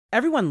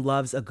Everyone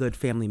loves a good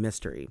family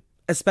mystery,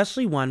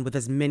 especially one with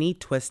as many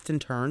twists and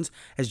turns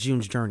as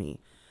June's journey.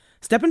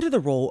 Step into the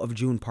role of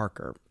June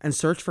Parker and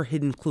search for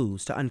hidden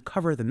clues to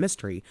uncover the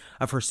mystery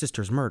of her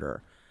sister's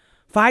murder.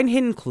 Find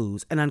hidden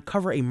clues and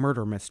uncover a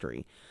murder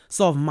mystery.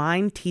 Solve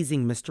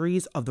mind-teasing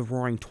mysteries of the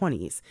Roaring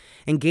Twenties.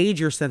 Engage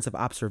your sense of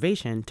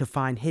observation to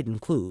find hidden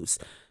clues.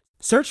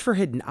 Search for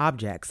hidden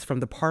objects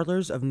from the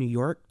parlors of New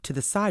York to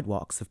the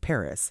sidewalks of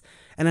Paris,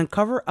 and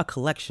uncover a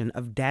collection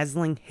of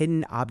dazzling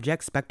hidden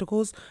object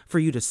spectacles for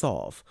you to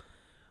solve.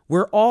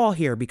 We're all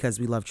here because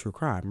we love true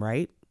crime,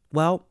 right?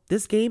 Well,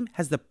 this game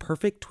has the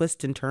perfect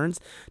twists and turns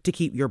to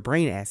keep your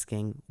brain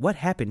asking, what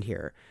happened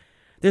here?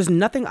 There's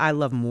nothing I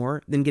love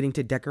more than getting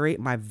to decorate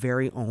my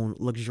very own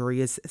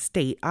luxurious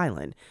state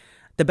island.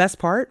 The best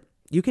part?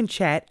 You can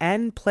chat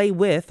and play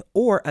with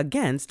or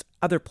against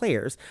other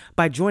players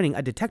by joining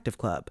a detective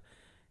club.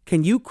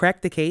 Can you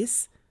crack the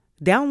case?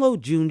 Download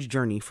June's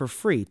Journey for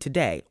free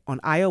today on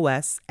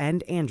iOS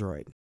and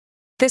Android.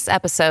 This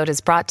episode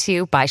is brought to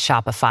you by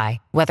Shopify.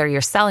 Whether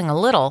you're selling a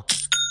little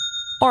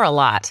or a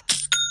lot,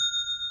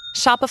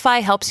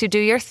 Shopify helps you do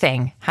your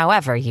thing,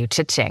 however you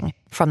cha-ching.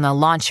 From the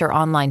launch your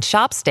online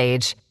shop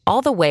stage,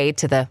 all the way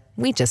to the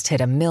we just hit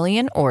 1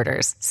 million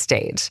orders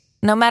stage.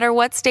 No matter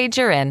what stage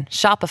you're in,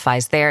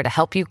 Shopify's there to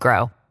help you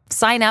grow.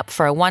 Sign up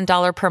for a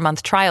 $1 per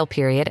month trial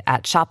period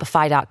at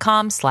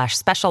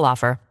shopify.com/special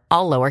offer,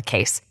 all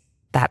lowercase.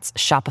 That's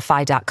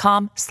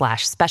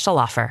shopify.com/special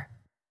offer.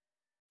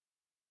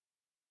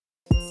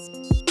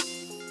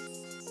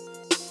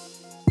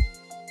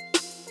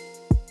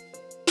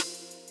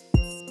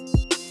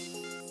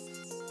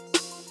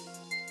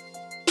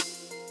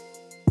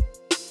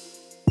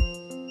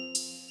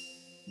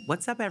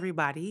 What's up,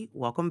 everybody?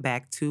 Welcome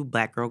back to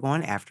Black Girl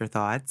Going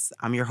Afterthoughts.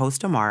 I'm your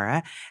host,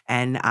 Amara,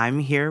 and I'm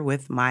here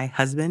with my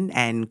husband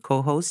and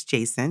co-host,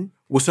 Jason.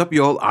 What's up,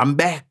 y'all? I'm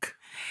back.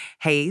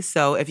 Hey,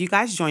 so if you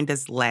guys joined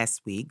us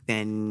last week,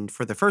 then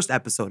for the first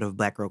episode of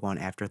Black Girl Going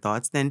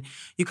Afterthoughts, then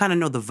you kind of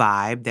know the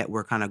vibe that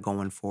we're kind of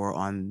going for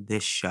on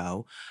this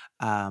show.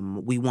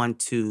 We want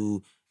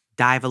to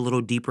dive a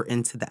little deeper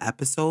into the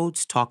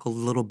episodes, talk a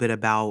little bit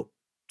about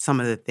some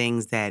of the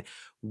things that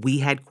we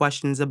had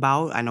questions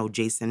about. I know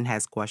Jason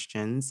has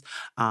questions.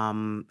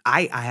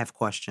 I have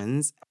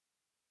questions.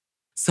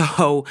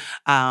 So,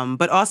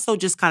 but also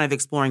just kind of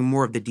exploring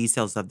more of the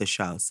details of the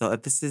show. So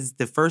if this is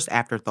the first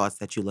afterthoughts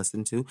that you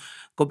listen to,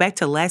 go back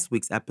to last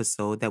week's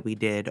episode that we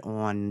did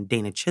on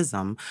Dana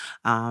Chisholm,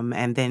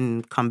 and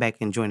then come back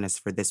and join us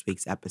for this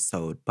week's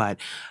episode. But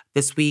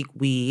this week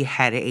we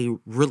had a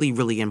really,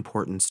 really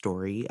important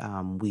story.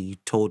 We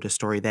told a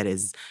story that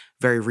is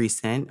very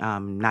recent,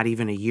 not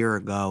even a year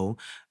ago.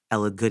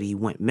 Ella Goody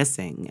went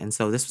missing. And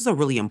so this was a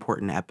really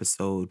important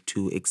episode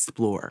to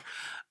explore.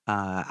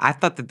 I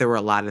thought that there were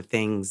a lot of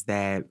things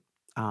that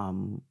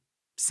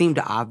seemed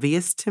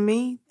obvious to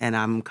me, and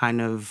I'm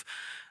kind of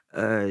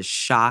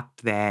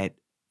shocked that,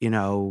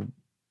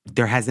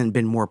 there hasn't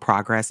been more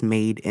progress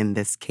made in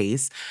this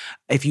case.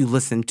 If you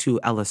listen to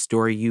Ella's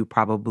story, you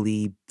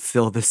probably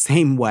feel the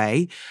same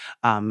way,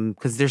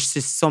 because there's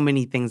just so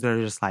many things that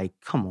are just like,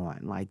 come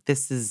on, like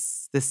this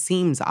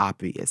seems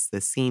obvious.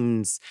 This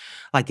seems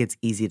like it's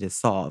easy to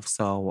solve.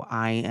 So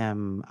I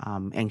am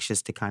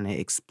anxious to kind of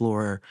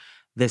explore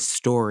this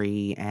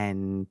story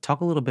and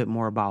talk a little bit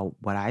more about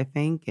what I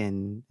think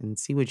and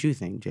see what you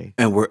think, Jay.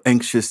 And we're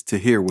anxious to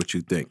hear what you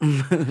think.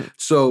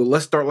 So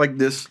let's start like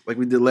this, like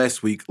we did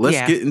last week.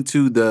 Let's get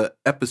into the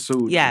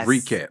episode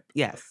recap.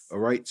 Yes. All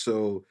right.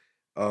 So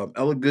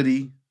Ella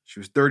Goody,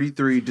 she was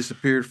 33,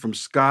 disappeared from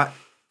Scott,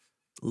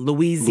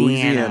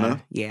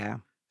 Louisiana. Yeah.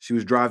 She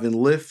was driving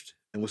Lyft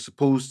and was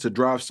supposed to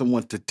drive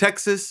someone to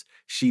Texas.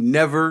 She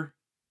never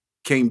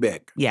came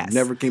back. Yes.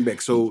 Never came back.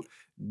 So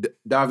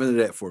dive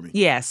into that for me.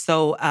 Yeah,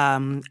 so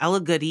Ella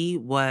Goody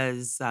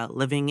was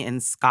living in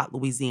Scott,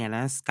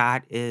 Louisiana.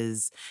 Scott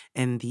is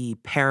in the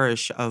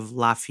parish of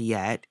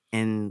Lafayette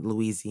in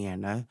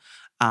Louisiana.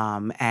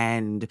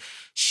 And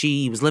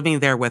she was living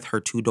there with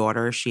her 2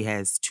 daughters. She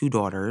has 2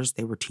 daughters.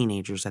 They were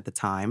teenagers at the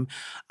time.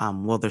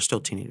 Well, they're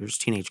still teenagers,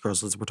 teenage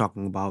girls, as we're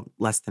talking about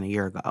less than a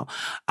year ago.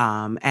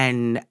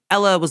 And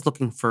Ella was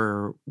looking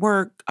for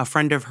work. A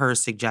friend of hers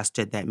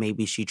suggested that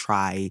maybe she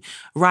try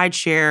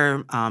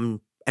rideshare.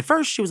 At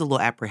first, she was a little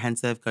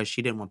apprehensive because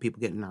she didn't want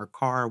people getting in her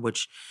car,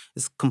 which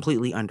is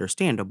completely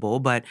understandable.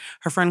 But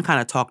her friend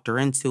kind of talked her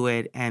into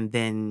it, and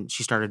then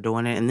she started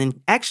doing it. And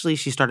then actually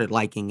she started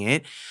liking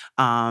it.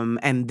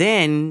 And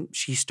then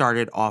she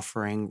started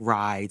offering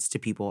rides to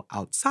people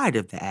outside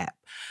of the app.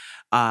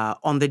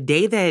 On the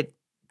day that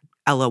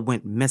Ella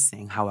went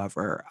missing,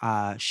 however,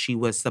 she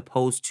was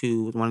supposed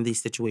to, one of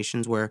these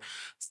situations where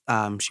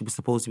she was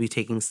supposed to be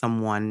taking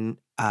someone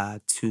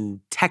to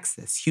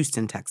Texas,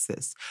 Houston,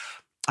 Texas.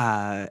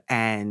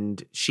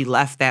 And she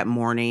left that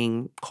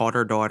morning, called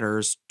her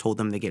daughters, told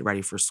them to get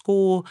ready for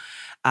school,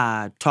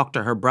 talked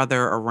to her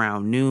brother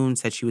around noon,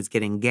 said she was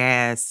getting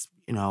gas.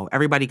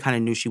 Everybody kind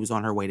of knew she was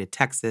on her way to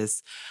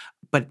Texas,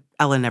 but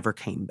Ella never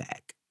came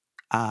back.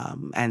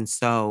 And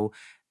so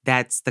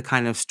that's the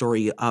kind of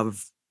story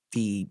of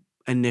the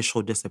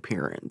initial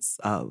disappearance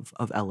of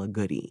Ella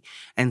Goody.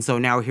 And so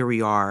now here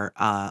we are,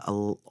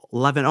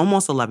 11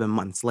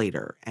 months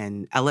later,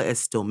 and Ella is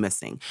still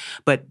missing.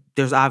 But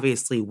there's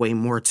obviously way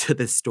more to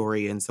this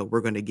story, and so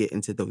we're going to get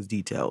into those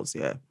details,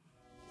 yeah.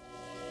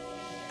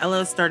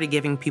 Ella started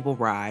giving people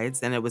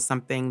rides, and it was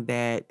something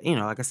that,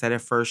 like I said, at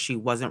first she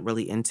wasn't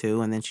really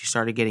into, and then she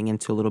started getting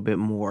into a little bit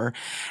more.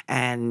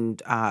 And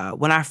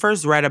when I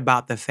first read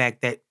about the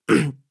fact that,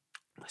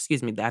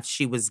 excuse me, that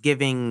she was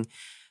giving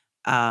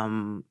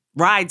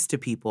rides to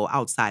people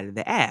outside of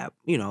the app,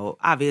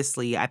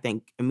 obviously I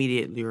think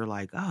immediately you're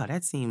like, oh,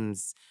 that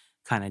seems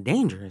kind of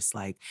dangerous.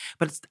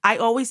 But I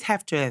always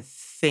have to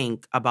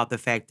think about the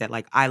fact that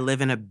I live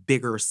in a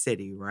bigger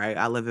city, right?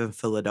 I live in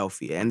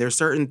Philadelphia, and there's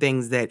certain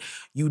things that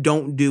you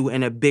don't do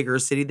in a bigger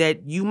city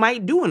that you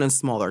might do in a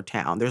smaller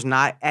town. There's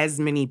not as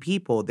many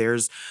people.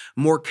 There's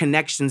more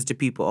connections to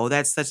people. Oh,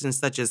 that's such and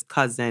such's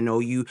cousin.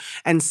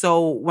 And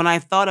so when I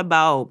thought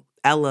about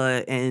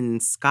Ella in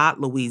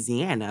Scott,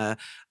 Louisiana,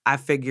 I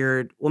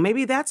figured, well,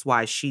 maybe that's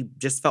why she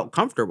just felt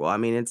comfortable. I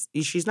mean,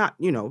 she's not,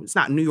 it's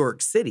not New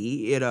York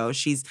City.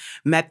 She's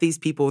met these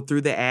people through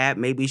the app.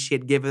 Maybe she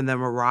had given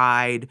them a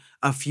ride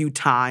a few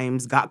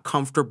times, got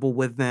comfortable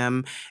with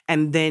them,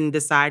 and then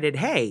decided,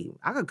 hey,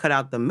 I could cut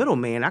out the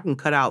middleman. I can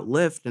cut out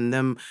Lyft and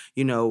them,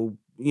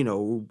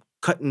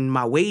 cutting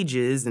my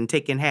wages and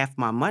taking half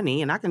my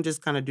money, and I can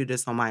just kind of do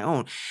this on my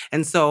own.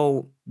 And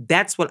so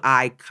that's what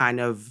I kind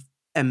of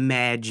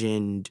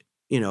imagined,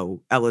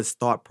 Ella's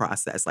thought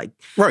process.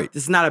 Right.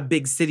 This is not a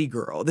big city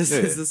girl. This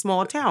is a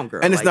small town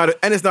girl. And it's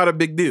not a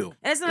big deal.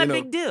 And it's not a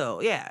big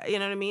deal. Yeah. You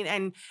know what I mean?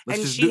 And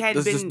she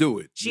had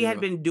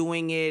been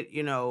doing it,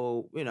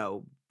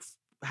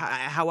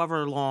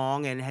 however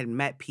long, and had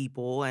met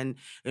people, and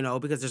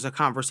because there's a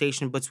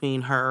conversation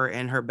between her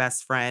and her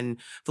best friend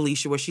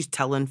Felicia where she's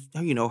telling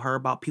her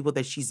about people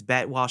that she's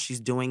met while she's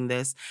doing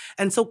this.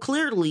 And so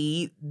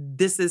clearly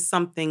this is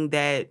something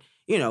that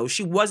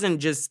she wasn't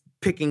just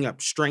picking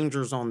up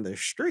strangers on the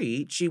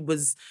street. She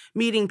was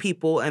meeting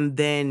people and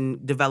then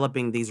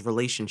developing these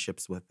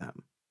relationships with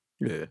them.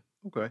 Yeah.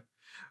 Okay.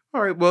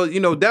 All right. Well,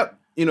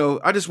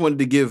 I just wanted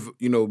to give,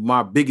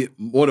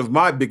 one of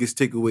my biggest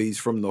takeaways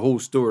from the whole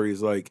story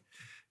is at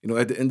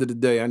the end of the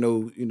day, I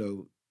know,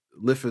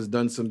 Lyft has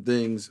done some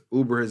things,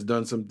 Uber has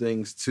done some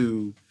things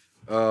to,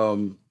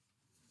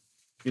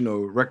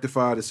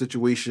 rectify the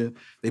situation.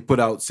 They put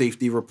out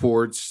safety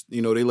reports, they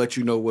let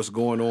you know what's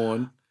going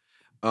on.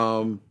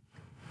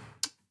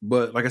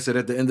 But like I said,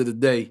 at the end of the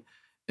day,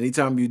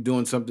 anytime you're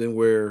doing something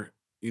where,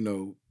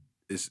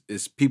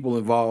 it's people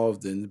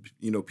involved and,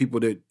 people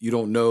that you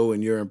don't know,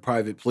 and you're in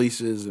private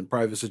places and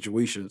private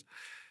situations,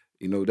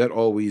 that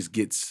always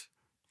gets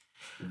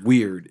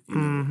weird.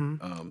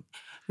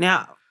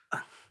 Now,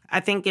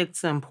 I think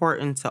it's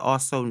important to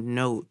also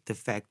note the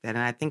fact that,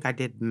 and I think I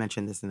did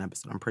mention this in the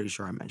episode, I'm pretty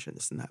sure I mentioned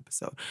this in the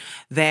episode,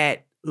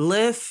 that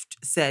Lyft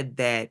said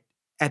that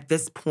at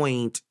this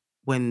point,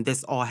 when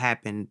this all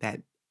happened,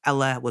 that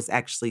Ella was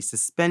actually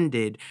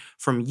suspended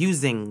from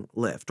using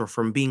Lyft or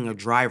from being a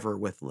driver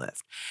with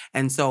Lyft.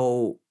 And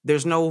so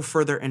there's no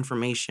further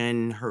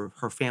information.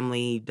 Her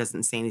family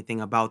doesn't say anything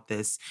about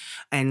this.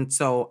 And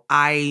so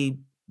I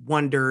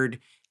wondered,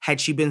 had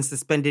she been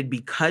suspended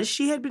because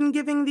she had been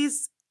giving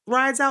these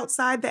rides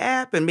outside the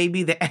app, and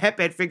maybe the app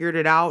had figured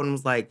it out and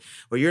was like,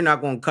 well, you're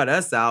not going to cut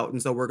us out,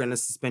 and so we're going to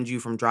suspend you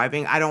from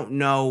driving. I don't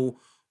know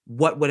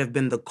what would have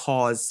been the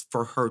cause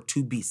for her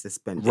to be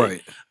suspended.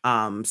 Right.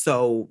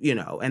 So,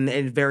 and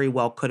it very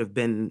well could have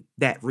been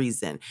that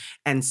reason.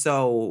 And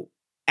so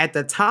at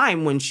the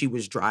time when she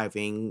was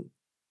driving,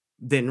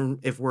 then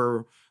if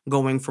we're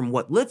going from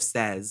what Lyft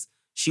says,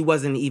 she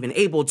wasn't even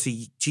able to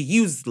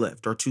use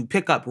Lyft or to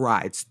pick up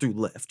rides through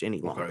Lyft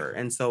any longer. Okay.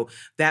 And so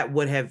that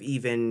would have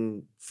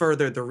even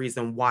furthered the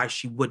reason why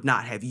she would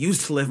not have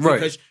used Lyft,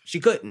 because she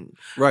couldn't.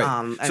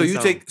 Right.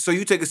 So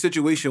you take a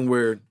situation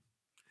where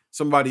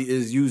somebody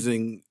is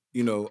using,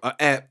 an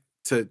app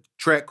to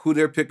track who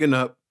they're picking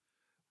up,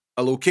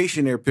 a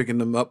location they're picking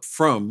them up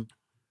from.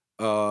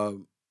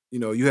 You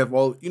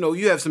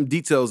have some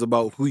details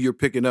about who you're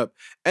picking up,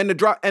 and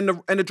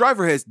the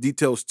driver has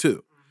details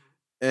too.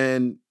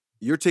 And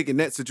you're taking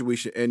that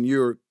situation and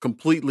you're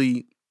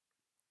completely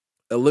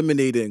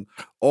eliminating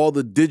all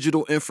the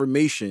digital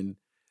information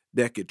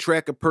that could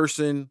track a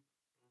person,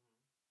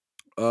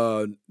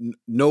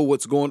 know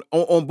what's going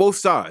on both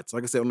sides.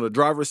 Like I said, on the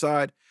driver's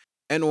side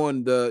and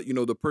on the,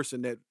 the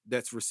person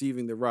that's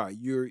receiving the ride.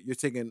 You're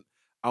taking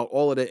out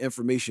all of that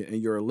information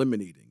and you're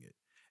eliminating it.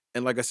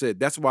 And like I said,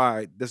 that's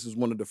why this is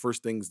one of the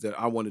first things that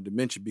I wanted to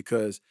mention,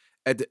 because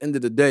at the end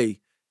of the day,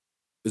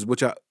 is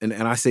which and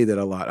I say that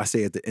a lot. I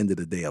say at the end of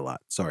the day a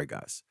lot. Sorry,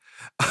 guys.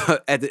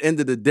 At the end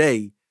of the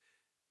day,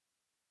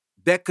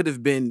 she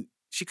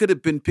could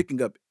have been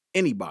picking up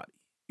anybody.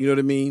 You know what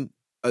I mean?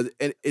 And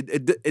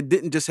it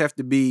didn't just have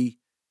to be,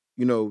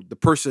 the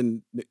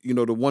person,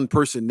 the one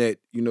person that,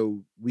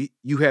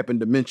 you happen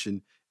to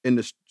mention in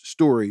the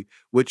story,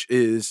 which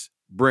is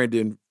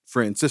Brandon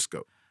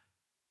Francisco.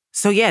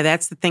 So yeah,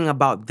 that's the thing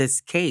about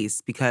this case,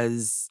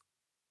 because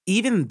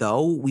even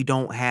though we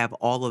don't have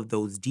all of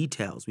those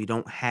details, we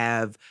don't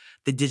have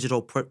the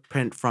digital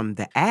footprint from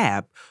the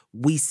app,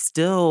 we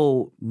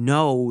still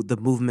know the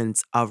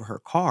movements of her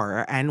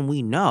car. And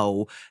we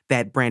know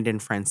that Brandon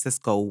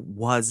Francisco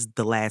was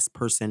the last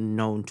person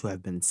known to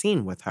have been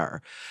seen with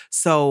her.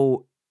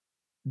 So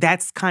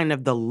that's kind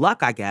of the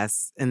luck, I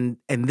guess, in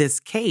this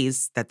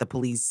case that the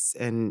police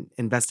and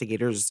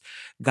investigators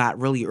got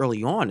really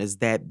early on, is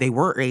that they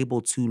were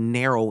able to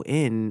narrow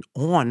in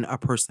on a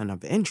person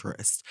of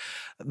interest.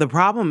 The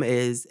problem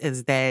is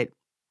that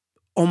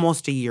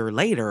almost a year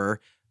later,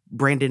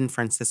 Brandon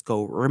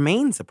Francisco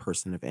remains a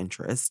person of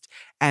interest,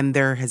 and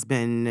there has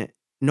been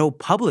no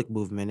public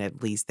movement,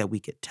 at least that we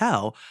could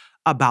tell,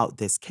 about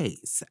this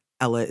case.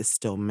 Ella is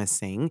still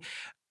missing,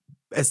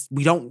 as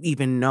we don't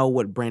even know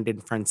what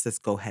Brandon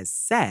Francisco has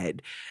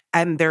said.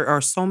 And there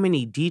are so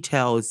many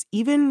details,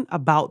 even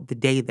about the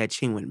day that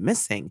she went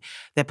missing,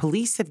 that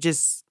police have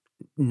just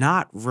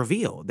not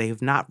revealed. They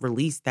have not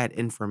released that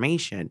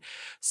information.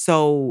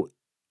 So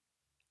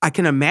I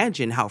can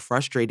imagine how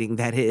frustrating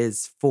that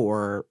is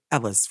for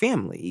Ella's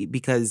family,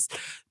 because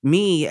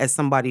me, as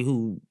somebody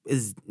who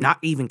is not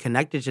even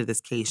connected to this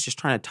case, just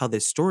trying to tell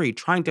this story,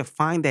 trying to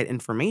find that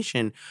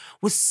information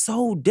was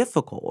so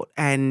difficult.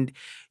 And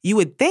you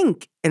would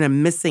think in a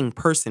missing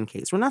person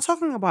case, we're not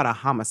talking about a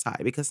homicide,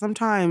 because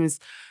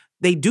sometimes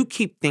they do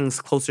keep things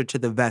closer to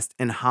the vest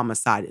in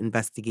homicide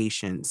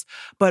investigations.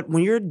 But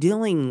when you're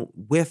dealing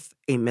with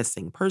a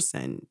missing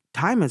person,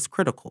 time is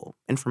critical,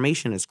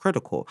 information is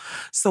critical.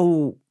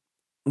 So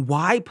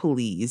why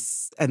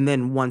police, and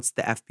then once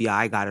the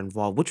FBI got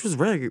involved, which was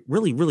really,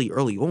 really, really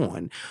early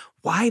on,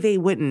 why they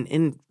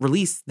wouldn't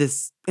release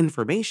this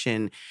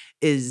information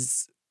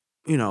is,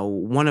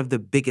 one of the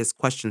biggest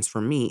questions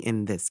for me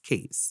in this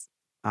case,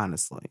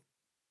 honestly.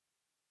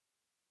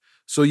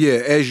 So yeah,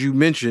 as you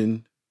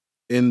mentioned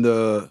in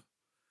the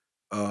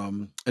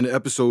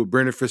episode,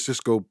 Brandon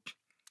Francisco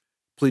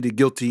pleaded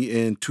guilty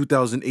in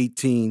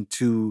 2018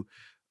 to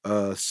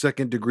a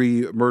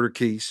second-degree murder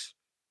case.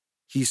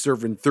 He's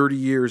serving 30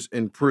 years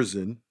in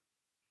prison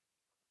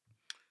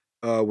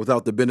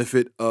without the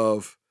benefit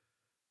of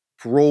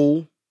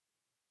parole,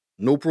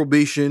 no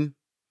probation.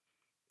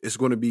 It's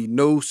going to be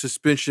no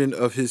suspension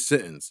of his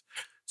sentence.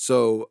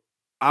 So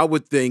I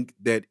would think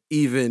that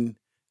even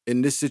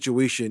in this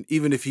situation,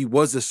 even if he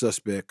was a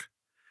suspect,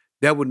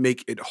 that would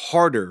make it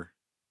harder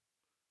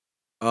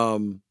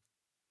um,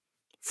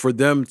 for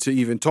them to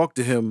even talk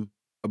to him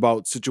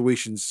about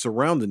situations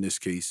surrounding this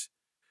case,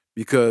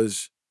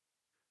 because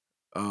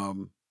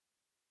um,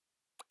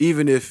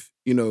 even if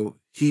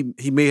he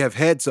may have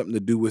had something to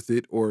do with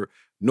it or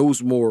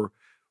knows more,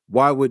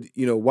 why would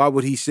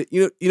he say,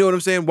 you know what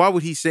I'm saying? Why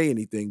would he say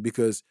anything?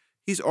 Because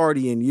he's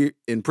already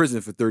in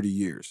prison for 30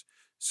 years.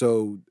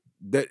 So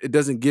that it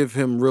doesn't give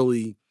him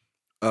really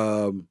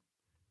um,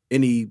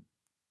 any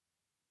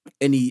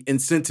any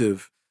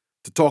incentive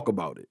to talk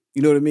about it.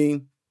 You know what I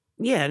mean?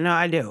 Yeah, no,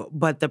 I do.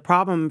 But the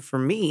problem for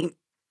me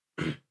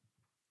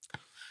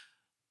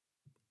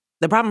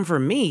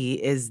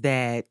is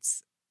that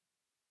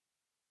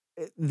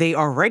they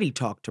already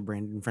talked to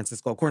Brandon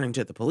Francisco, according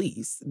to the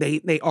police.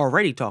 They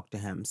already talked to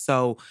him.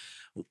 So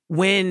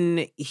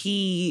when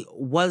he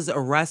was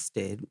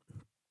arrested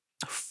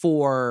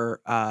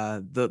for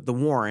the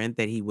warrant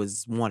that he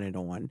was wanted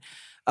on,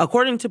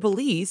 according to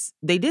police,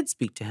 they did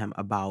speak to him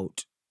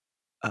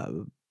uh,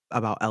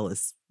 about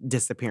Ella's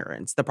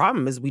disappearance. The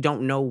problem is we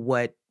don't know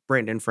what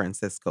Brandon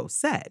Francisco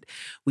said.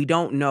 We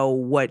don't know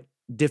what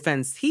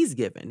defense he's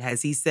given.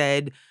 Has he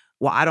said,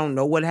 well, I don't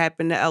know what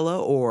happened to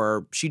Ella,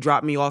 or she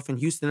dropped me off in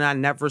Houston and I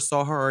never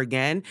saw her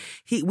again?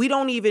 We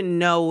don't even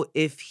know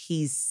if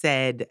he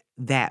said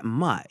that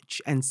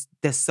much. And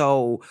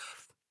so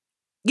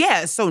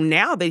yeah, so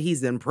now that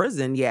he's in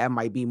prison, yeah, it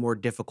might be more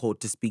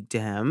difficult to speak to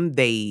him.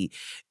 They,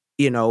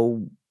 you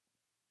know,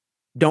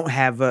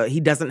 he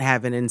doesn't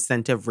have an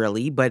incentive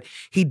really, but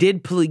he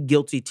did plead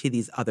guilty to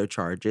these other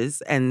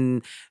charges.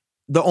 And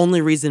the only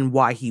reason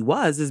why he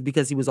is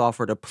because he was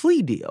offered a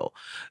plea deal.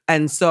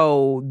 And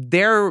so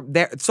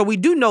so we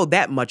do know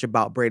that much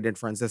about Brandon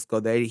Francisco,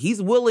 that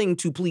he's willing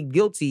to plead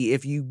guilty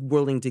if you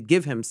willing to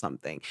give him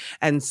something.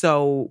 And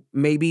so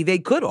maybe they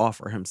could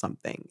offer him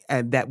something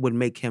and that would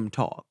make him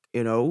talk.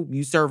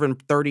 You serving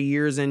 30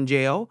 years in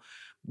jail,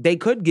 they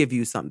could give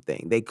you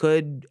something. They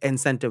could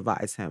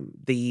incentivize him.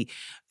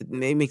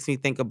 It makes me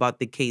think about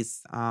the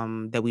case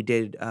that we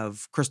did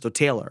of Crystal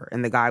Taylor,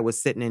 and the guy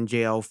was sitting in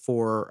jail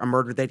for a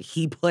murder that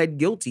he pled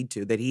guilty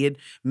to, that he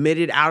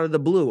admitted out of the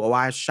blue. Oh,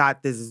 I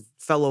shot this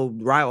fellow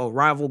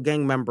rival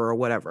gang member or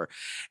whatever.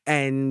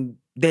 And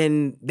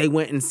then they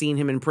went and seen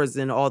him in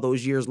prison all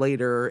those years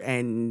later,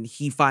 and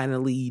he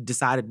finally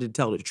decided to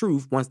tell the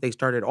truth once they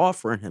started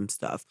offering him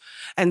stuff.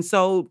 And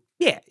so,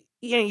 yeah,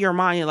 in your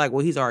mind, you're like,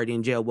 well, he's already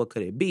in jail. What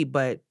could it be?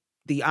 But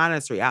the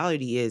honest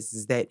reality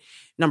is that,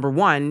 number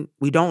one,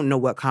 we don't know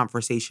what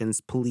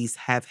conversations police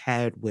have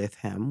had with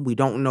him. We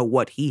don't know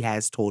what he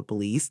has told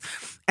police.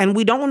 And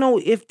we don't know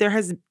if there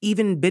has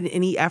even been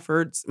any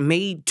efforts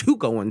made to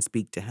go and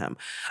speak to him.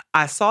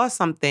 I saw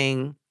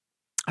something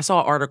I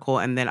saw an article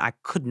and then I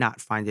could not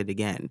find it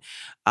again.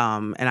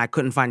 And I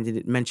couldn't find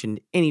it mentioned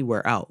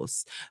anywhere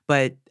else.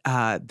 But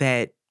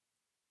that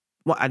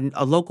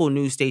a local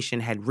news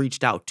station had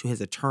reached out to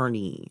his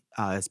attorney,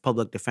 his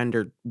public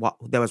defender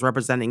that was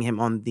representing him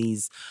on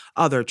these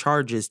other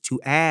charges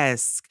to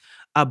ask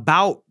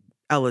about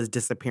Ella's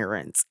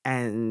disappearance.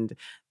 And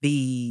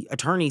the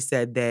attorney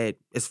said that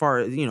as far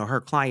as,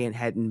 her client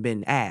hadn't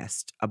been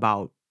asked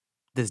about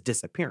this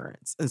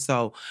disappearance. And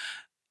so,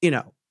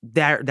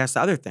 that's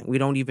the other thing. We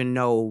don't even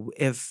know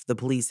if the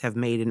police have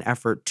made an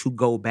effort to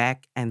go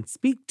back and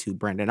speak to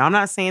Brendan. I'm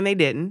not saying they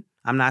didn't.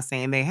 I'm not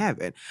saying they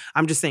haven't.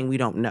 I'm just saying we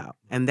don't know.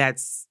 And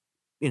that's,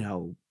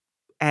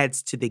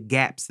 adds to the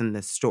gaps in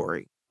this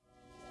story.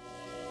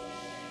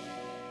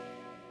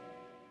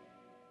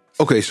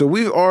 Okay, so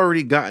we've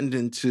already gotten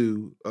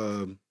into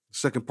the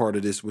second part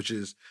of this, which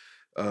is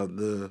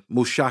the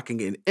most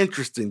shocking and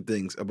interesting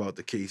things about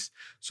the case.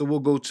 So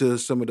we'll go to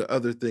some of the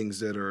other things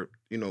that are,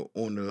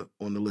 on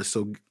the list.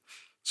 So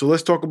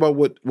let's talk about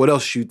what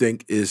else you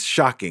think is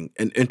shocking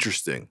and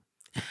interesting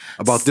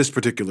about this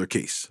particular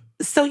case.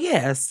 So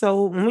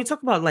when we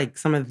talk about like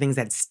some of the things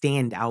that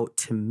stand out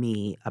to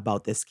me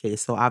about this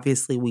case, so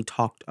obviously we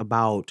talked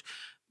about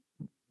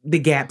the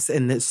gaps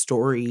in this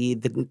story,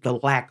 the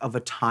lack of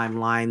a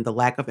timeline, the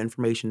lack of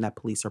information that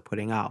police are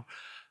putting out.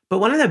 But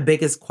one of the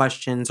biggest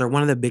questions, or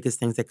one of the biggest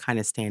things that kind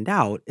of stand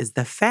out, is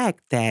the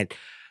fact that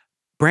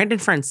Brandon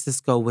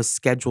Francisco was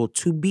scheduled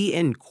to be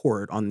in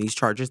court on these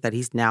charges that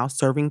he's now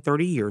serving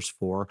 30 years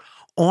for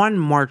on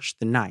March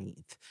the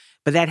 9th.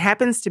 But that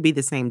happens to be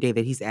the same day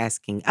that he's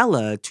asking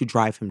Ella to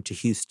drive him to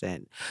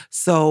Houston.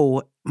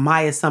 So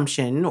my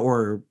assumption,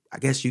 or I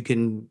guess you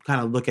can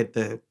kind of look at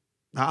the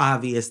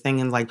obvious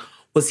thing and like,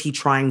 was he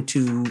trying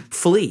to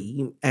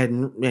flee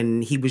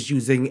and he was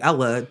using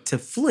Ella to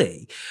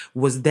flee?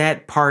 Was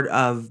that part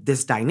of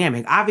this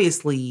dynamic?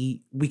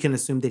 Obviously, we can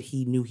assume that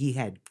he knew he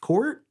had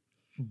court,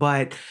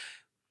 but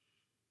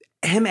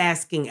him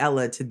asking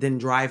Ella to then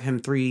drive him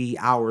 3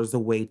 hours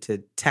away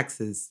to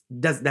Texas,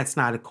 that's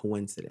not a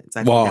coincidence.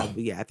 I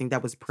think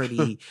that was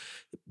pretty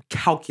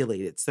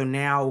calculated. So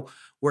now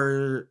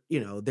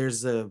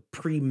there's a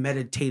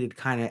premeditated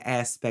kind of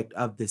aspect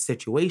of the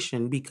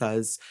situation,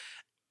 because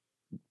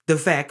the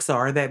facts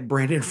are that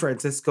Brandon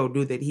Francisco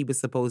knew that he was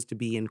supposed to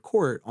be in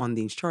court on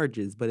these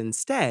charges, but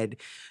instead,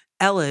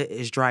 Ella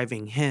is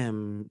driving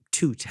him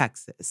to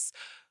Texas.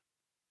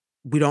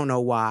 We don't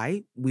know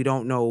why. We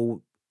don't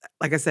know,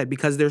 like I said,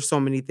 because there's so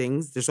many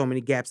things, there's so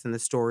many gaps in the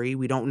story.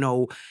 We don't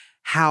know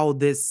how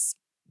this,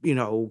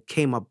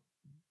 came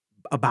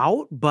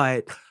about,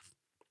 but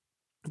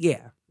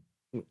yeah.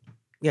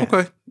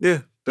 Okay. Yeah.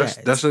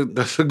 That's a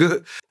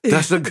good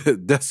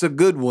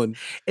one.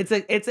 It's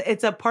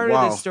a part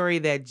of the story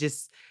that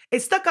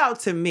it stuck out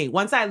to me.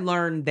 Once I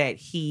learned that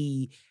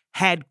he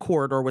had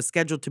court or was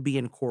scheduled to be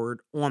in court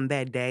on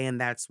that day,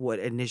 and that's what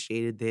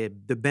initiated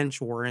the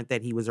bench warrant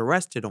that he was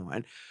arrested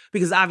on,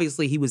 because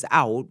obviously he was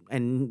out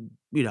and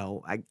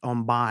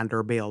on bond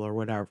or bail or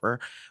whatever,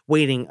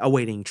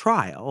 awaiting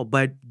trial.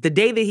 But the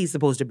day that he's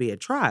supposed to be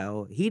at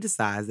trial, he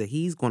decides that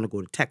he's going to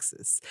go to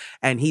Texas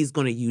and he's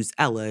going to use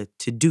Ella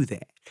to do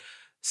that.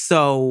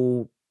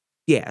 So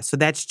so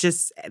that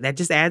just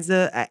adds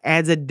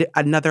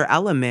another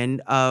element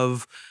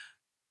of,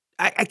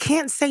 I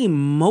can't say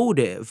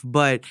motive,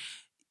 but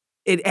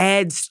it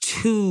adds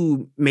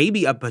to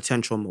maybe a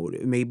potential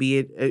motive. Maybe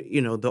it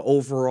the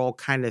overall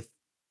kind of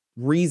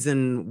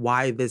reason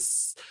why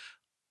this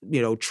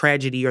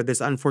tragedy or this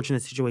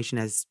unfortunate situation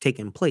has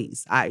taken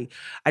place. I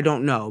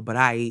don't know, but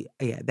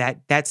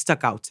that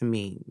stuck out to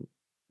me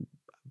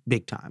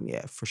big time.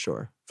 Yeah, for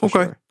sure.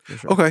 Okay.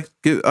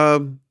 Give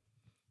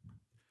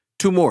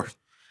 2 more.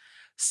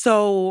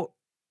 So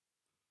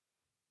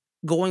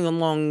going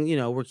along,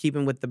 we're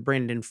keeping with the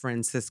Brandon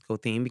Francisco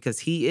theme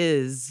because he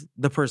is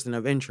the person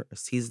of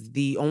interest. He's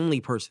the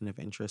only person of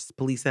interest.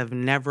 Police have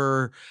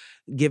never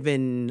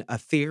given a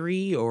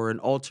theory or an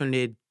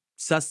alternate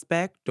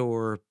suspect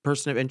or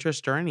person of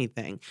interest or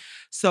anything.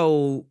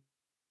 So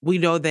we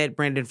know that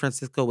Brandon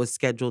Francisco was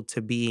scheduled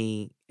to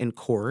be in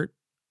court.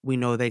 We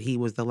know that he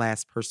was the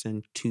last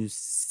person to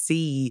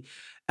see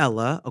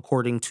Ella,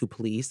 according to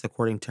police,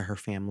 according to her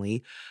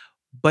family.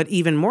 But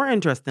even more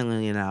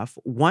interestingly enough,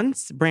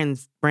 once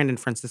Brandon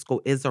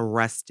Francisco is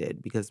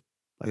arrested, because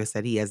like I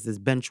said, he has this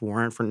bench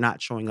warrant for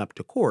not showing up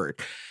to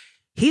court,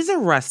 he's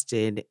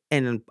arrested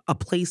in a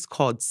place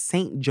called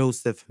St.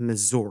 Joseph,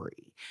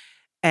 Missouri.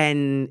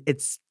 And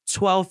it's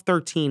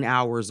 13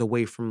 hours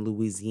away from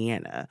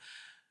Louisiana.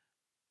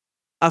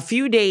 A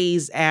few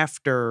days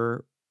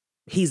after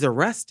he's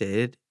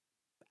arrested,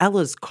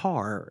 Ella's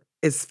car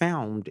is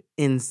found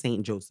in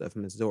St. Joseph,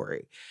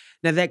 Missouri.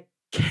 Now, that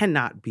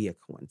cannot be a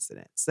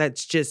coincidence.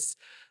 That's just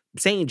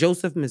St.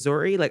 Joseph,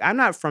 Missouri. Like, I'm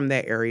not from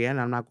that area, and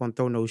I'm not going to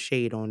throw no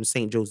shade on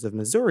St. Joseph,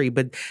 Missouri,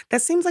 but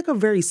that seems like a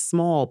very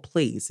small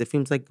place. It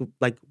seems like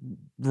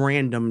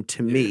random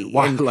to me.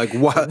 Why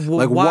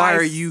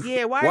are you?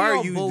 Yeah, why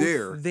are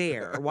you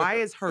there? Why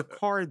is her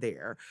car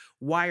there?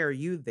 Why are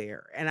you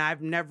there? And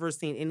I've never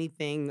seen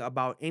anything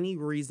about any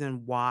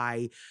reason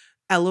why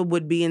Ella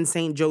would be in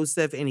St.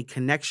 Joseph, any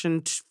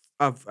connection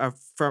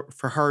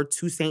for her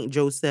to St.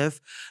 Joseph.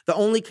 The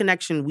only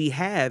connection we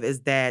have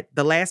is that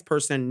the last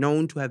person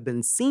known to have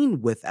been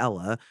seen with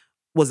Ella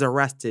was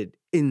arrested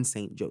in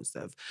St.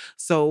 Joseph.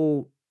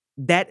 So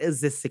that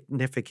is a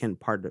significant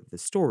part of the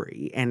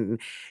story. And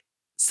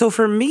so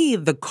for me,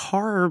 the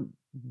car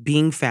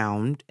being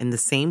found in the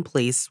same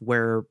place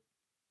where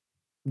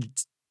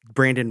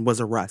Brandon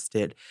was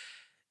arrested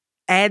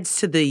adds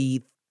to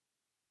the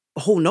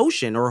whole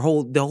notion or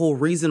the whole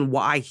reason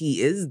why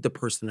he is the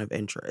person of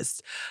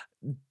interest.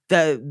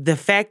 The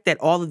fact that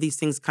all of these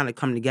things kind of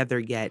come together,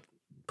 yet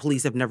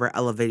police have never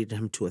elevated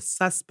him to a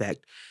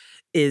suspect,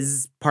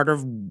 is part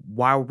of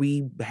why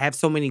we have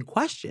so many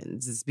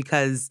questions. Is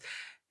because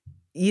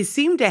you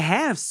seem to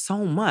have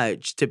so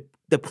much to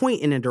the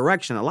point in a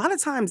direction. A lot of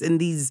times in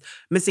these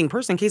missing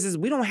person cases,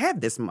 we don't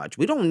have this much.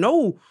 We don't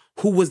know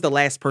who was the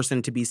last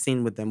person to be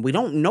seen with them. We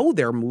don't know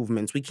their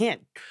movements. We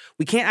can't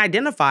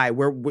identify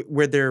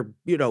where their,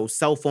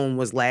 cell phone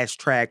was last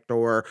tracked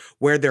or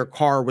where their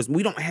car was.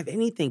 We don't have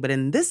anything. But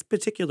in this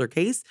particular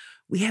case,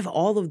 we have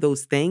all of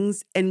those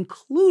things,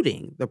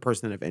 including the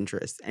person of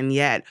interest. And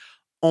yet,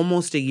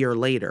 almost a year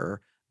later,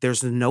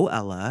 there's no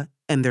Ella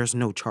and there's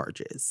no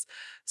charges.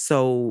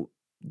 So,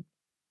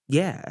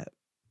 yeah.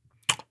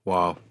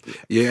 Wow.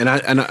 Yeah,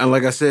 and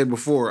like I said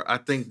before, I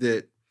think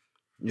that,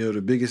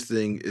 the biggest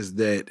thing is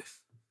that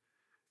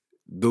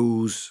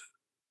those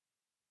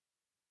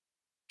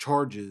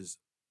charges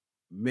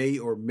may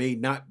or may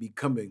not be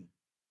coming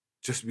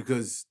just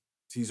because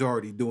he's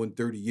already doing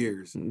 30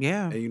 years.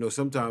 Yeah. And,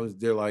 sometimes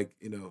they're like,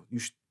 you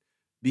should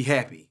be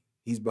happy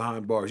he's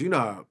behind bars. You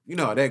know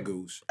how that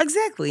goes.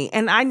 Exactly.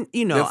 And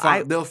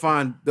they'll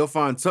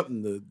find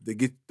something to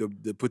get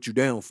to put you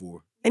down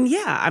for. And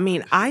yeah, I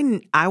mean,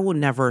 I will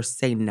never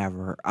say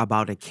never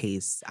about a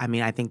case. I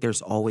mean, I think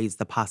there's always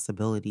the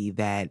possibility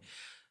that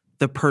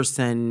the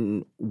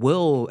person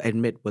will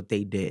admit what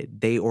they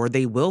did. They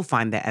will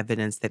find the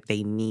evidence that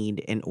they need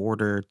in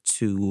order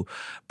to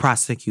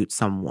prosecute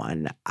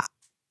someone.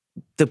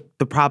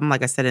 The problem,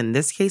 like I said, in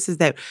this case is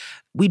that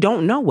we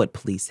don't know what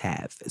police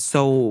have.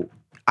 So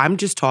I'm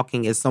just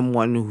talking as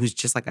someone who's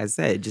just, like I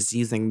said, just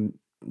using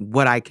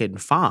what I can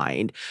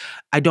find.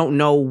 I don't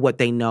know what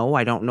they know.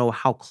 I don't know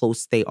how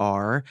close they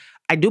are.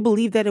 I do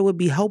believe that it would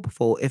be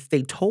helpful if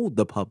they told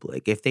the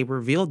public, if they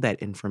revealed that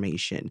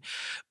information,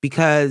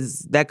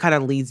 because that kind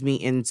of leads me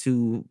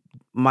into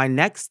my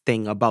next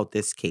thing about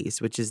this case,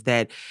 which is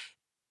that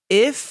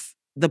if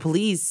the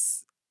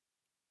police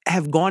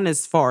have gone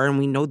as far, and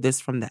we know this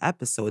from the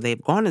episode, they've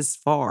gone as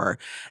far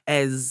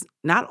as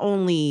not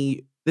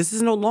only, this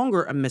is no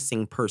longer a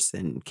missing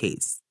person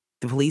case.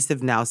 The police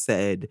have now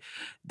said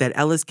that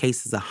Ella's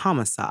case is a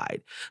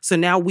homicide. So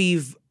now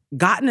we've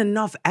gotten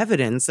enough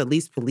evidence, at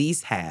least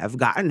police have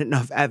gotten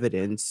enough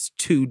evidence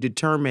to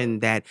determine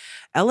that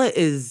Ella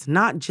is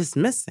not just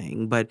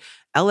missing, but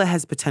Ella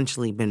has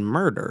potentially been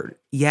murdered.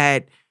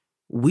 Yet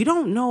we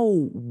don't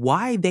know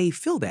why they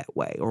feel that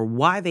way or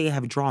why they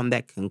have drawn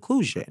that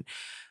conclusion.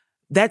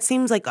 That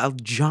seems like a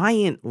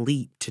giant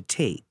leap to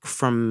take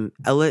from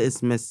Ella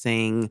is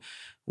missing.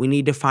 We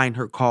need to find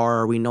her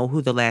car. We know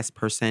who the last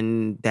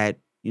person that,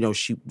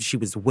 she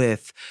was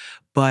with.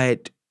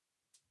 But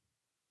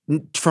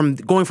from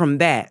going from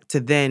that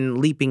to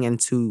then leaping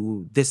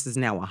into this is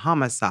now a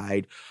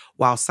homicide,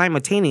 while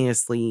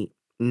simultaneously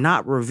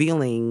not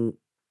revealing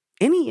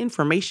any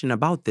information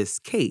about this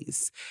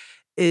case,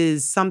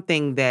 is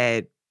something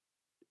that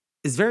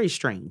is very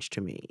strange to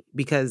me.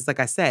 Because,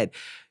 like I said,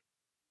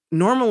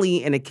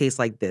 normally in a case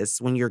like this,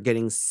 when you're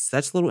getting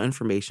such little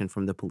information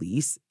from the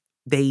police,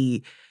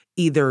 they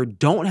either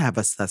don't have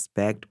a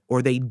suspect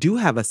or they do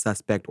have a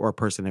suspect or a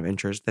person of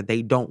interest that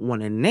they don't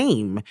want to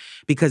name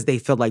because they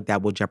feel like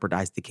that will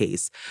jeopardize the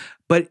case.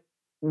 But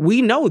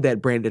we know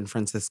that Brandon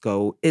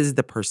Francisco is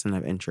the person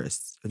of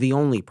interest, the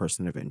only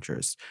person of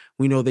interest.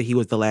 We know that he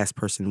was the last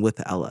person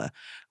with Ella.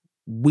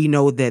 We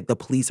know that the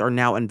police are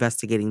now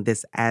investigating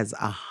this as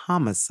a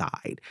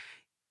homicide.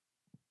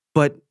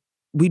 But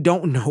we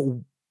don't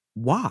know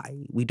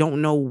why. We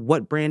don't know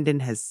what Brandon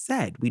has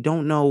said. We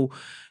don't know,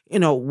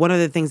 one of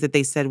the things that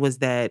they said was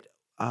that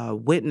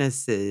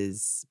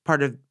witnesses,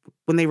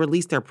 when they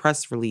released their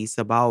press release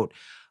about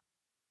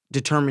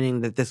determining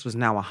that this was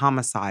now a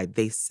homicide,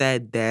 they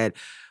said that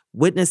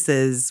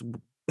witnesses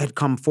had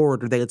come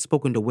forward or they had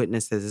spoken to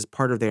witnesses as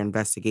part of their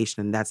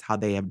investigation, and that's how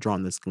they have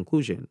drawn this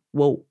conclusion.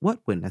 Well, what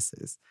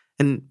witnesses?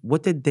 And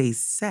what did they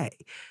say?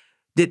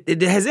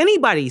 Has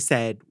anybody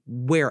said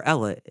where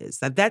Ella is?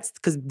 That's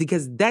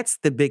because that's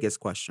the biggest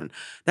question.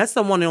 That's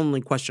the one and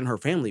only question her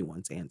family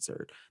wants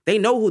answered. They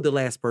know who the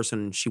last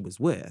person she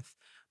was with.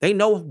 They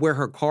know where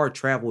her car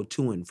traveled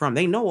to and from.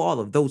 They know all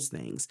of those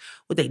things.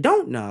 What they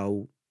don't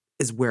know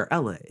is where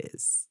Ella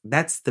is.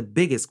 That's the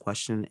biggest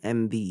question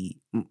and the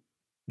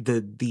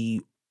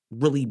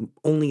really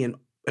only an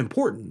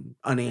important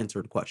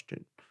unanswered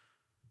question.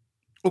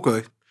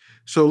 Okay.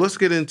 So let's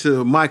get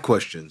into my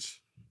questions.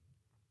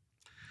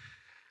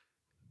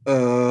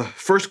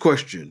 First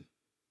question.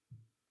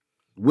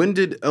 When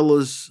did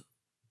Ella's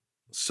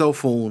cell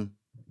phone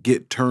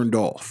get turned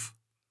off?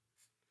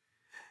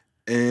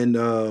 And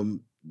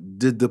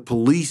did the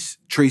police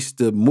trace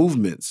the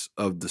movements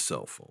of the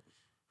cell phone?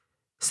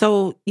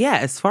 So, yeah,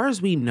 as far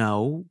as we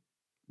know,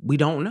 we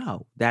don't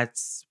know.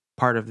 That's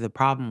part of the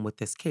problem with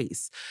this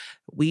case.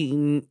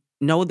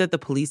 Know that the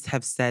police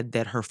have said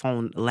that her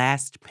phone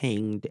last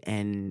pinged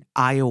in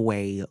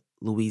Iowa,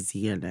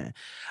 Louisiana.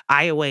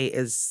 Iowa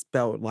is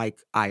spelled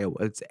like Iowa.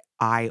 It's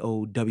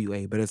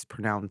Iowa, but it's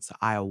pronounced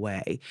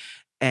Iowa.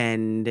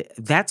 And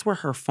that's where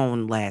her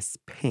phone last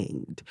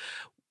pinged.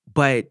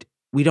 But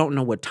we don't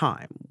know what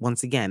time.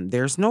 Once again,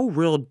 there's no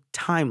real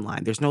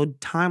timeline. There's no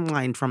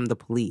timeline from the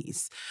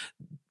police.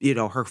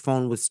 Her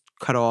phone was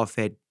cut off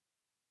at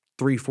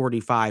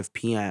 3:45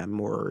 p.m.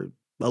 or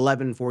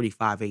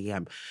 11:45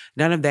 a.m.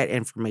 None of that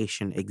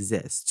information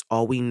exists.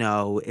 All we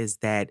know is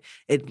that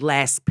it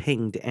last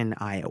pinged in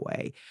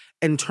Iowa.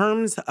 In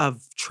terms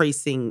of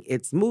tracing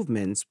its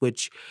movements,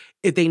 which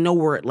if they know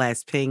where it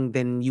last pinged,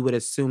 then you would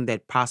assume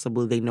that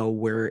possibly they know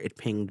where it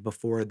pinged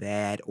before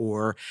that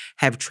or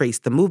have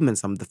traced the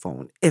movements of the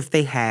phone. If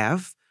they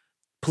have,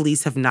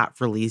 police have not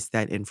released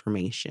that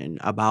information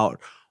about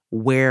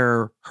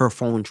where her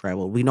phone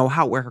traveled. We know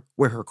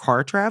where her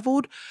car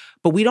traveled,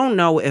 but we don't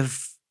know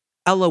if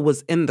Ella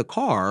was in the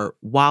car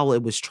while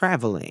it was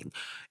traveling.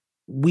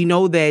 We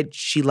know that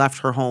she left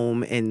her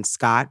home and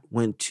Scott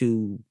went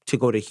to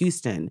go to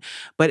Houston.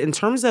 But in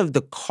terms of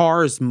the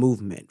car's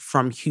movement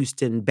from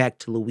Houston back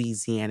to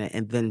Louisiana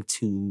and then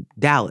to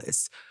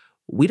Dallas,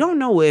 we don't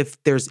know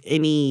if there's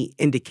any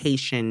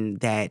indication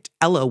that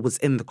Ella was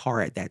in the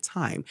car at that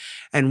time.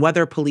 And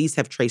whether police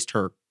have traced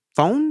her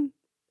phone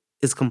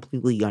is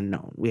completely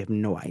unknown. We have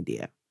no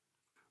idea.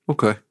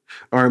 Okay.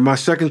 All right. My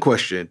second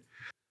question.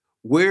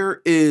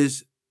 Where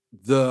is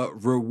the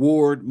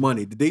reward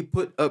money? Did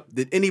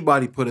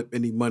anybody put up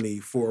any money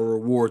for a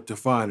reward to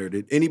find her?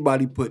 Did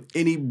anybody put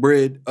any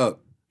bread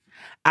up?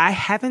 I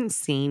haven't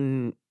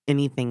seen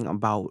anything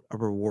about a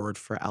reward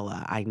for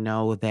Ella. I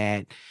know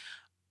that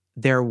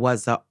there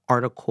was an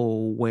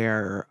article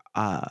where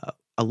a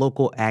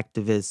local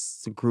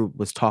activist group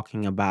was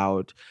talking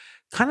about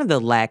kind of the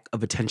lack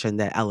of attention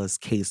that Ella's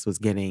case was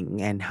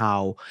getting and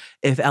how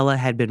if Ella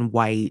had been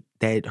white,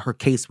 that her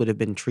case would have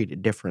been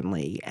treated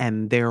differently.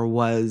 And there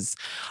was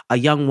a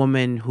young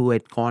woman who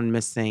had gone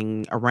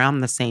missing around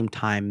the same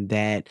time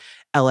that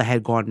Ella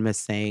had gone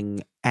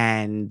missing.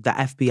 And the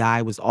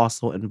FBI was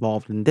also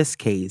involved in this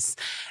case.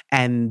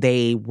 And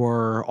they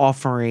were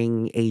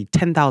offering a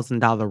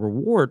 $10,000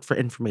 reward for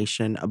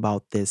information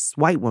about this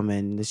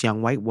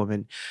young white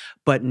woman,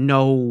 but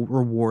no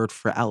reward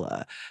for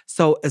Ella.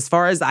 So, as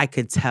far as I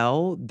could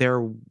tell,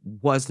 there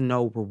was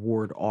no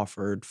reward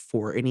offered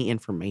for any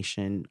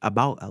information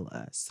about Ella.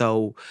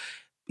 So,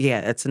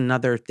 yeah, that's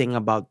another thing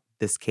about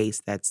this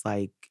case that's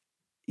like,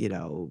 you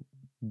know,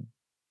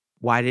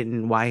 why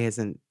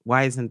isn't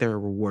there a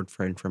reward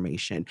for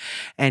information?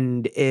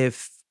 And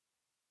if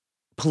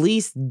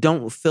police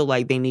don't feel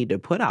like they need to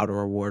put out a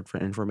reward for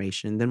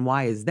information, then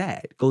why is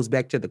that? It goes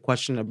back to the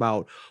question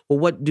about, well,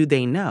 what do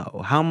they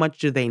know? How much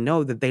do they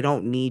know that they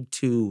don't need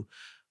to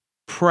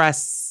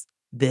press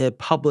the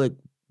public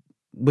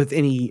with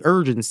any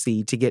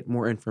urgency to get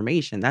more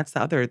information? That's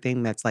the other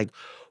thing that's like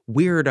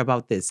weird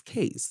about this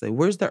case. Like,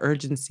 where's the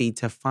urgency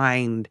to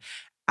find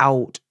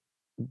out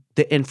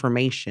the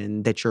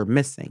information that you're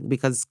missing?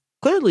 Because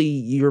clearly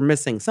you're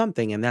missing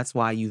something, and that's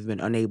why you've been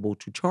unable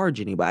to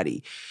charge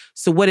anybody.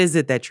 So, what is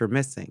it that you're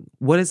missing?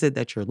 What is it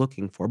that you're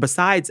looking for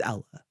besides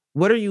Ella?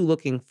 What are you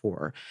looking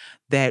for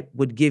that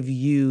would give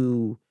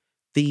you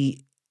the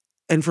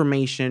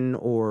information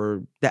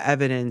or the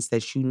evidence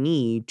that you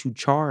need to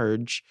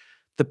charge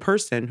the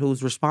person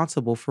who's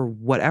responsible for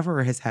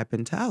whatever has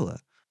happened to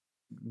Ella?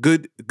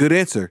 Good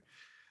answer.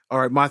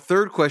 All right. My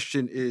third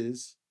question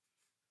is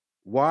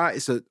why?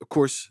 So, of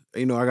course,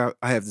 I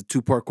have the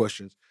 2-part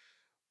questions.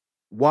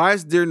 Why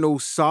is there no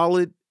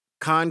solid,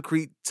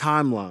 concrete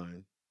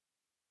timeline?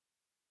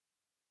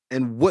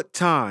 And what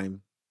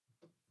time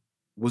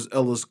was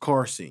Ella's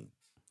car seen?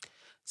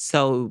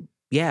 So,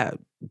 yeah,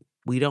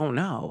 we don't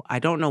know. I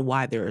don't know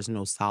why there is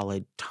no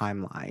solid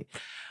timeline.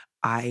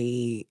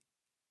 I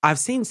I've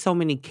seen so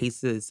many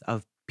cases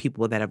of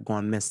people that have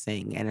gone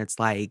missing, and it's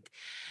like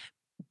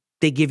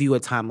they give you a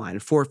timeline.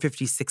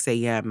 4:56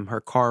 a.m.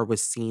 her car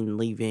was seen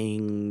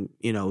leaving,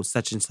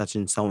 such and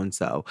so and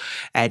so.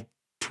 At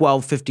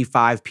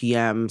 12:55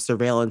 p.m.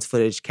 surveillance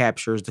footage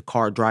captures the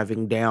car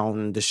driving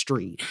down the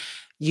street.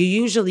 You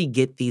usually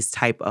get these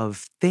type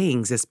of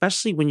things,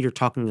 especially when you're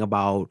talking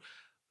about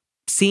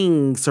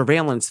seeing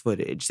surveillance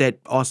footage that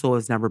also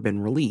has never been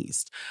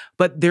released.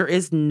 But there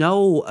is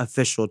no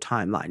official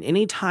timeline.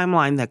 Any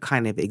timeline that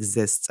kind of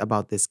exists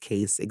about this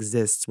case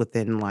exists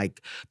within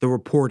like the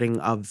reporting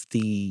of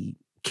the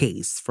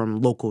case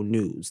from local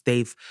news.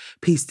 They've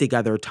pieced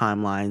together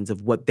timelines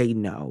of what they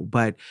know,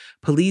 but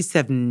police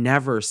have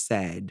never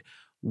said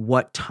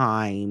what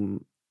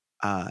time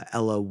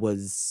Ella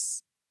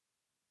was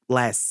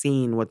last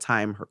seen, what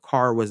time her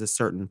car was a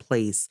certain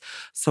place.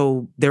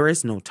 So there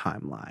is no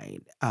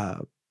timeline.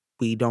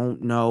 We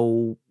don't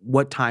know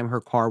what time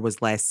her car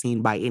was last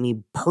seen by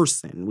any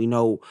person. We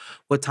know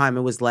what time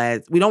it was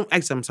last. We don't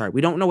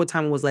know what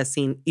time it was last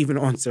seen even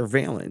on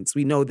surveillance.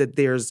 We know that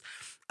there's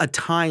a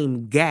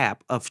time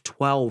gap of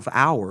 12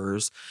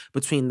 hours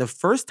between the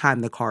first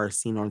time the car is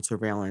seen on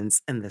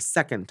surveillance and the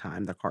second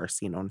time the car is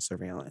seen on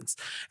surveillance.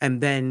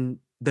 And then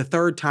the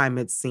third time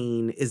it's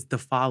seen is the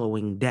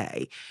following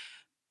day.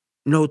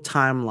 No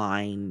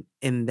timeline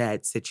in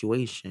that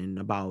situation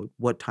about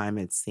what time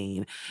it's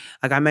seen.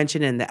 Like I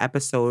mentioned in the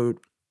episode,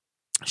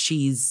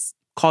 she's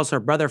calls her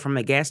brother from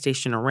a gas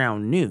station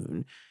around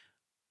noon.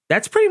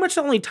 That's pretty much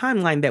the only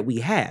timeline that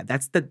we have.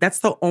 That's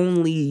the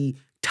only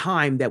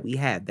time that we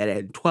had, that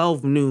at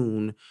 12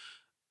 noon,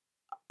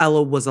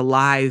 Ella was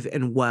alive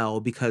and well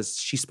because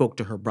she spoke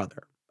to her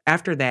brother.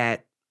 After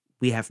that,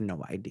 we have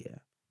no idea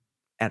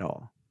at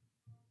all.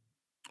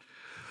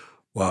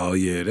 Wow,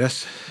 yeah,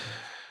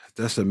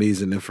 that's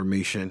amazing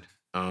information.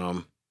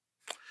 Yeah,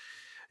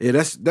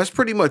 that's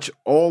pretty much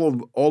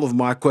all of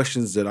my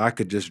questions that I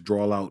could just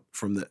draw out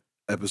from the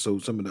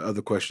episode. Some of the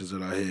other questions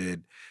that I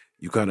had,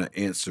 you kind of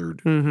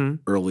answered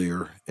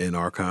earlier in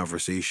our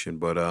conversation.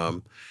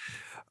 But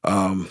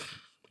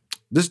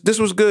this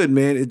was good,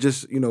 man. It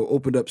just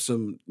opened up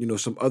some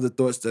some other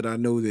thoughts that I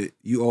know that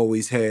you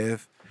always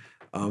have,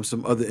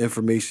 some other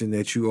information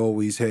that you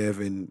always have,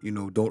 and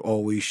don't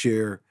always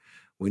share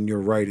when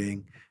you're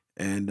writing.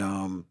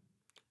 And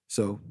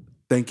so,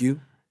 thank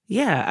you.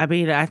 Yeah, I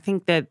mean, I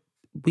think that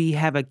we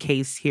have a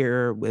case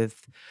here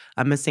with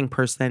a missing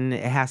person.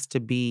 It has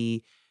to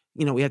be,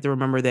 we have to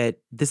remember that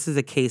this is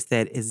a case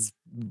that is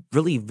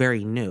really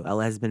very new.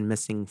 Ella has been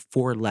missing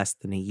for less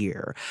than a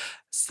year.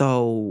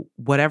 So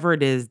whatever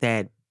it is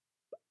that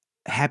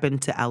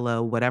happened to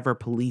Ella, whatever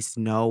police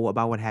know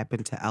about what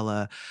happened to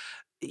Ella,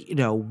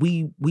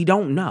 we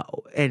don't know.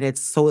 And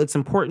it's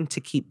important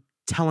to keep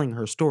telling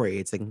her story.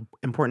 It's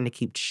important to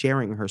keep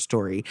sharing her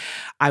story.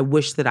 I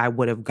wish that I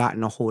would have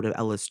gotten a hold of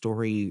Ella's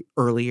story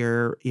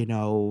earlier.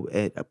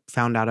 It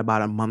found out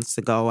about a month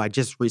ago. I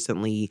just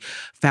recently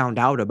found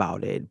out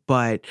about it,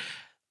 but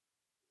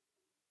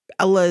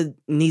Ella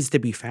needs to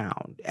be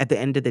found. At the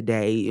end of the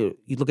day,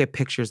 you look at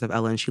pictures of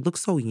Ella and she looks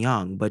so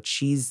young, but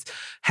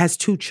has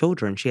 2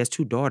 children. She has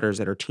 2 daughters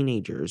that are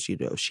teenagers. She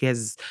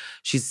has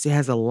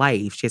a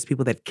life. She has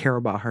people that care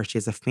about her. She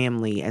has a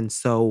family. And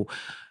so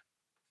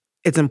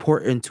it's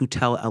important to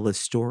tell Ella's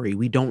story.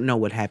 We don't know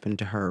what happened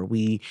to her.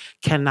 We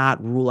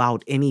cannot rule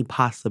out any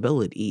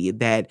possibility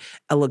that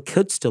Ella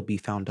could still be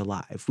found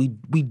alive.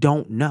 We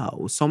don't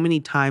know. So many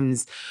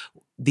times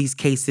these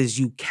cases,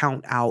 you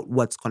count out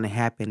what's going to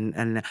happen.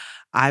 And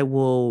I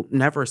will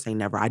never say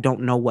never. I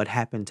don't know what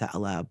happened to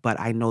Ella, but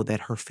I know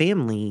that her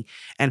family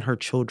and her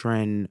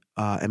children,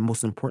 and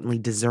most importantly,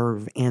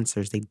 deserve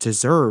answers. They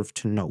deserve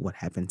to know what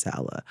happened to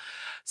Ella.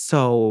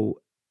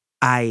 So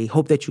I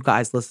hope that you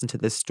guys listen to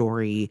this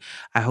story.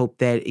 I hope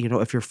that,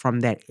 if you're from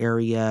that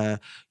area,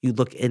 you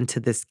look into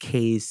this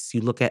case,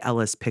 you look at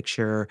Ella's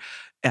picture.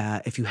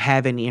 If you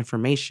have any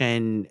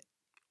information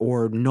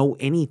or know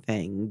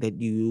anything, that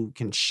you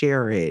can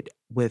share it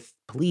with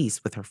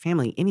police, with her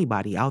family,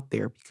 anybody out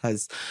there,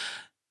 because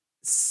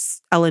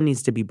Ella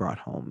needs to be brought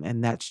home.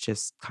 And that's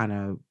just kind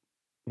of,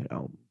 you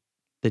know,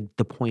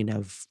 the point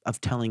of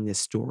telling this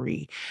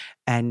story.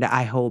 And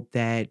I hope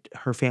that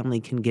her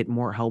family can get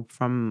more help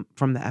from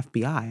the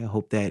FBI. I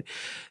hope that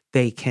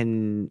they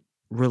can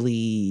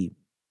really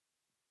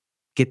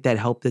get that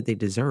help that they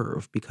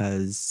deserve,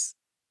 because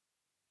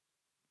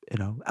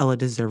Ella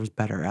deserves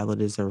better. Ella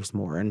deserves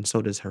more, and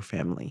so does her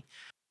family.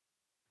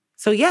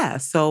 So yeah,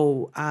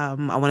 I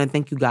want to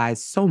thank you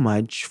guys so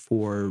much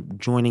for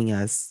joining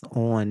us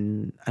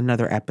on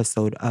another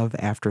episode of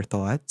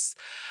Afterthoughts.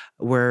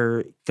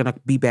 We're gonna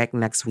be back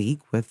next week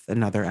with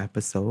another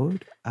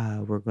episode.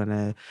 We're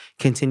gonna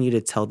continue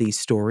to tell these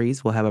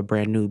stories. We'll have a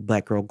brand new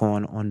Black Girl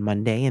Gone on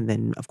Monday, and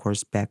then of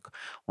course back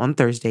on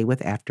Thursday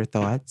with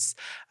Afterthoughts.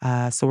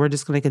 So we're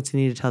just gonna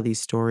continue to tell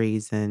these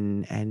stories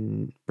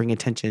and bring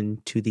attention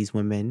to these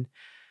women.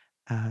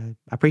 I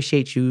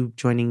appreciate you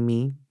joining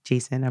me,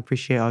 Jason. I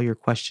appreciate all your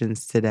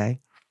questions today.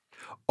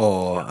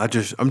 Oh,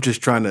 I'm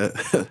just trying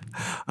to,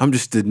 I'm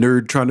just the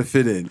nerd trying to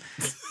fit in.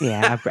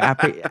 Yeah,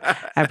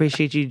 I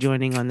appreciate you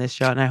joining on this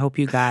show, and I hope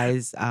you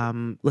guys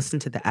listen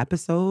to the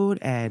episode.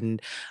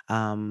 And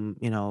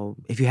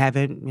if you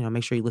haven't,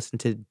 make sure you listen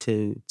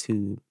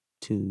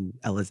to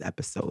Ella's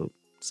episode.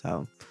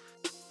 So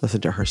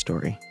listen to her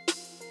story.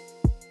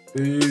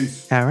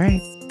 Peace. All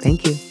right,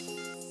 thank you.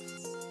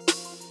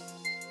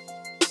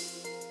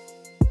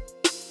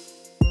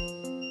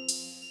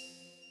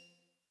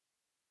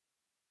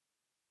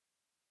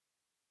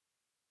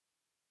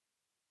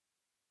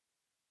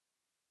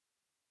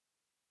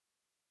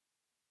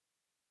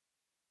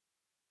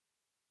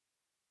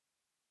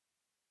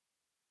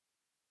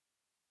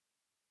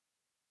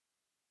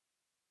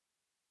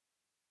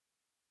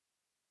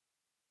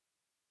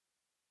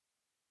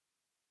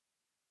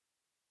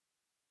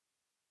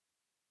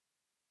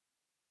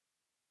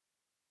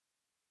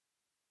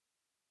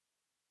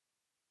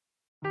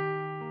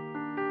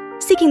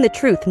 Seeking the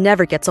truth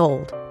never gets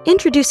old.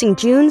 Introducing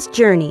June's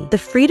Journey, the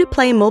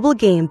free-to-play mobile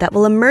game that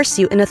will immerse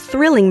you in a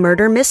thrilling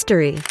murder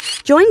mystery.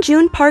 Join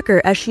June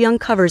Parker as she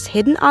uncovers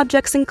hidden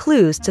objects and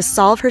clues to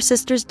solve her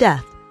sister's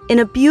death in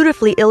a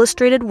beautifully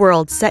illustrated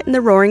world set in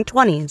the Roaring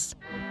 '20s.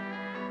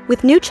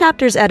 With new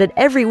chapters added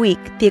every week,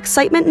 the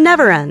excitement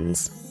never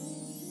ends.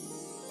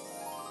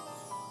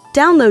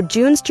 Download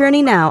June's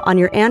Journey now on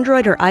your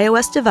Android or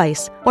iOS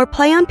device, or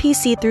play on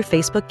PC through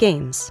Facebook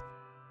Games.